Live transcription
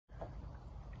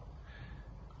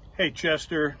Hey,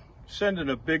 Chester, sending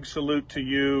a big salute to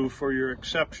you for your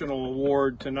exceptional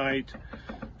award tonight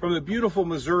from the beautiful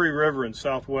Missouri River in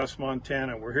southwest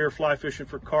Montana. We're here fly fishing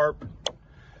for carp.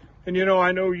 And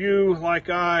I know you, like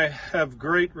I, have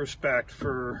great respect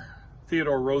for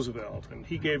Theodore Roosevelt. And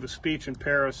he gave a speech in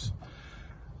Paris.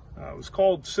 It was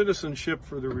called Citizenship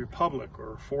for the Republic,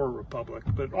 or For a Republic.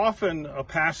 But often a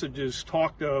passage is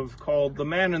talked of called The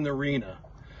Man in the Arena.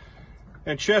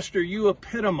 And Chester, you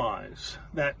epitomize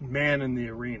that man in the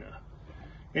arena.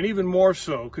 And even more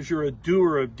so, because you're a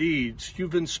doer of deeds,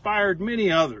 you've inspired many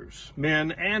others,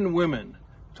 men and women,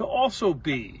 to also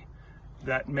be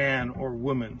that man or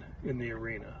woman in the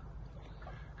arena.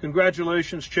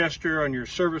 Congratulations, Chester, on your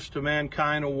Service to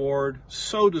Mankind Award.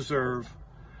 So deserved.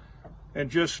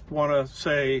 And just want to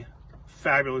say,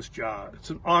 fabulous job. It's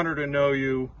an honor to know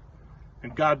you,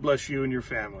 and God bless you and your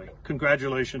family.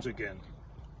 Congratulations again.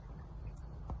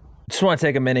 Just want to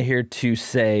take a minute here to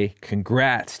say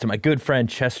congrats to my good friend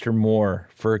Chester Moore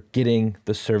for getting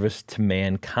the Service to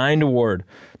Mankind Award.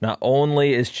 Not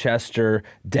only is Chester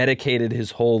dedicated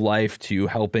his whole life to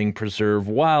helping preserve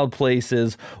wild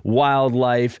places,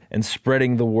 wildlife, and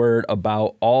spreading the word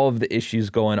about all of the issues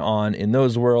going on in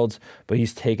those worlds, but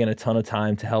he's taken a ton of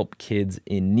time to help kids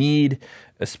in need,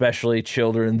 especially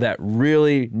children that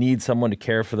really need someone to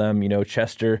care for them.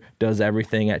 Chester does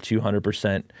everything at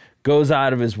 200%. Goes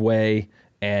out of his way,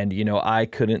 and, I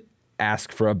couldn't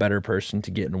ask for a better person to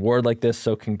get an award like this,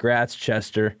 so congrats,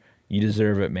 Chester. You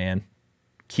deserve it, man.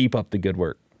 Keep up the good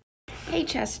work. Hey,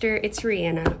 Chester, it's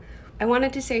Rihanna. I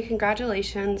wanted to say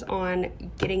congratulations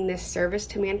on getting this Service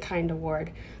to Mankind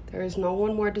Award. There is no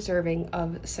one more deserving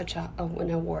of such an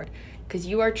award, because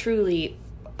you are truly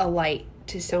a light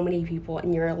to so many people,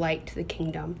 and you're a light to the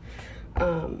kingdom.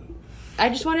 I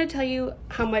just want to tell you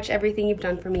how much everything you've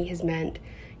done for me has meant.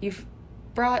 You've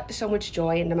brought so much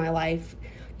joy into my life.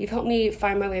 You've helped me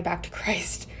find my way back to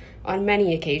Christ on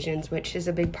many occasions, which is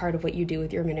a big part of what you do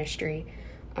with your ministry.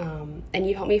 And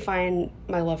you helped me find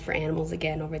my love for animals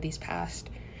again over these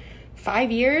past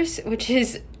 5 years, which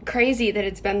is crazy that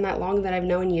it's been that long that I've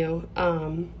known you.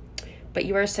 But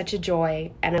you are such a joy,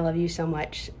 and I love you so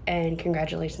much. And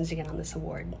congratulations again on this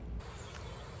award.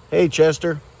 Hey,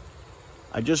 Chester.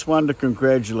 I just wanted to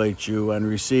congratulate you on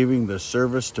receiving the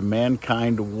Service to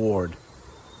Mankind Award.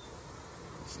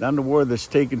 It's not an award that's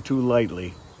taken too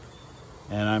lightly,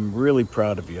 and I'm really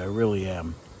proud of you. I really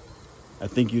am. I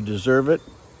think you deserve it.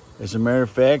 As a matter of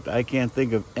fact, I can't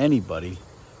think of anybody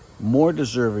more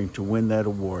deserving to win that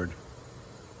award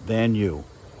than you.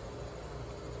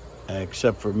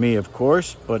 Except for me, of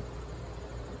course, but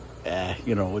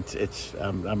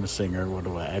I'm a singer. What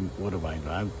do I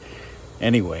know?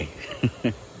 Anyway,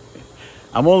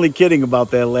 I'm only kidding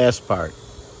about that last part.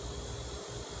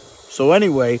 So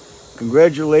anyway,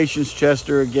 congratulations,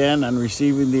 Chester, again on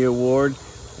receiving the award,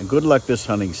 and good luck this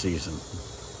hunting season.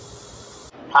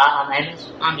 Hi, I'm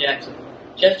Amos. I'm Jackson.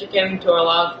 Chester came into our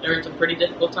lives during some pretty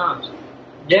difficult times.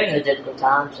 During those difficult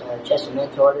times, Chester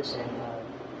mentored us, and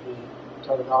he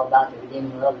told us all about the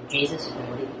redeeming love of Jesus and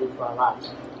what he could do for our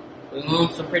lives. We went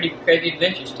on some pretty crazy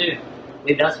adventures, too.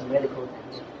 We've done some really cool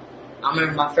things. I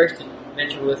remember my first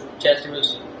adventure with Chester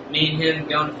was me and him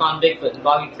going to find Bigfoot in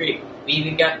Boggy Creek. We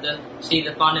even got to see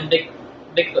the finding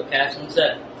Bigfoot cast on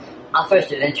set. My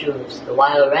first adventure was the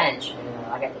Wild Ranch, and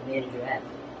I got to meet a giraffe.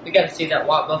 We got to see that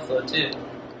white buffalo, too.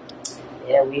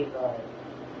 Yeah, we've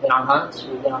been on hunts,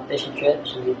 we've been on fishing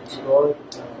trips, we've explored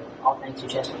all things through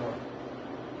Chester Moore.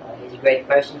 He's a great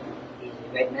person, he's a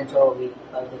great mentor, we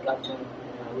look up to him,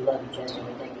 and we love you, Chester, and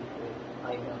we thank you for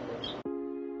all you've done for us.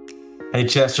 Hey,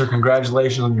 Chester,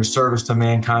 congratulations on your Service to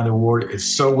Mankind Award. It's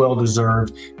so well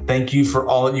deserved. Thank you for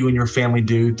all that you and your family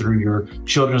do through your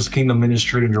Children's Kingdom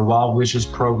Ministry and your Wild Wishes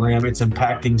program. It's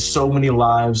impacting so many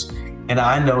lives, and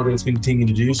I know that it's going to continue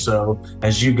to do so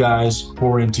as you guys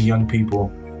pour into young people.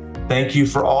 Thank you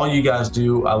for all you guys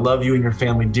do. I love you and your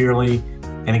family dearly.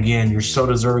 And again, you're so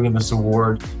deserving of this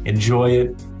award. Enjoy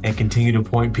it and continue to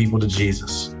point people to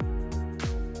Jesus.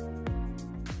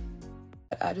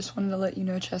 I just wanted to let you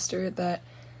know, Chester, that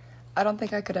I don't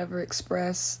think I could ever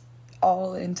express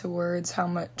all into words how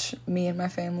much me and my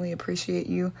family appreciate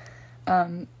you.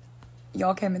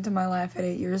 Y'all came into my life at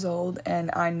 8 years old,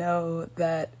 and I know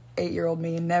that 8-year-old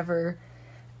me never,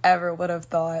 ever would have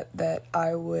thought that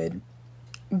I would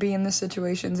be in the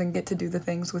situations and get to do the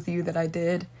things with you that I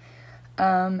did,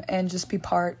 and just be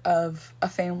part of a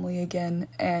family again.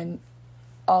 And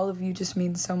all of you just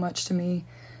mean so much to me.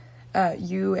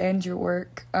 You and your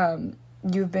work,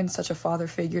 you've been such a father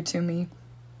figure to me,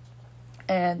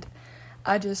 and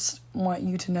I just want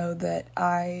you to know that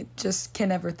I just can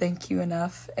never thank you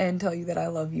enough and tell you that I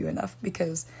love you enough,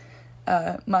 because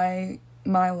my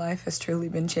life has truly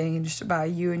been changed by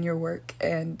you and your work,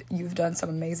 and you've done some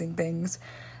amazing things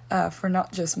for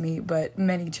not just me, but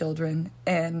many children,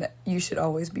 and you should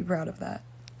always be proud of that.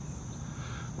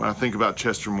 When I think about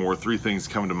Chester Moore, 3 things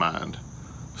come to mind: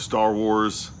 Star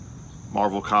Wars,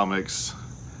 Marvel Comics,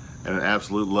 and an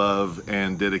absolute love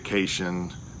and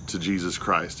dedication to Jesus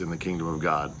Christ and the kingdom of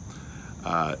God.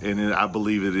 And I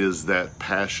believe it is that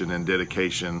passion and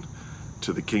dedication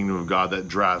to the kingdom of God that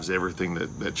drives everything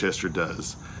that Chester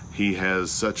does. He has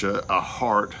such a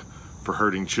heart for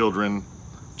hurting children,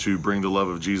 to bring the love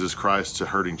of Jesus Christ to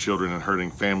hurting children and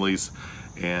hurting families.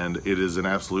 And it is an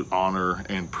absolute honor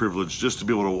and privilege just to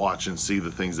be able to watch and see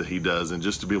the things that he does, and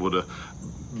just to be able to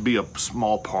be a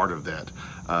small part of that.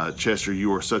 Chester,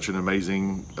 you are such an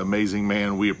amazing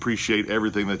man. We appreciate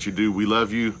everything that you do. We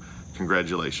love you.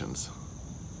 Congratulations.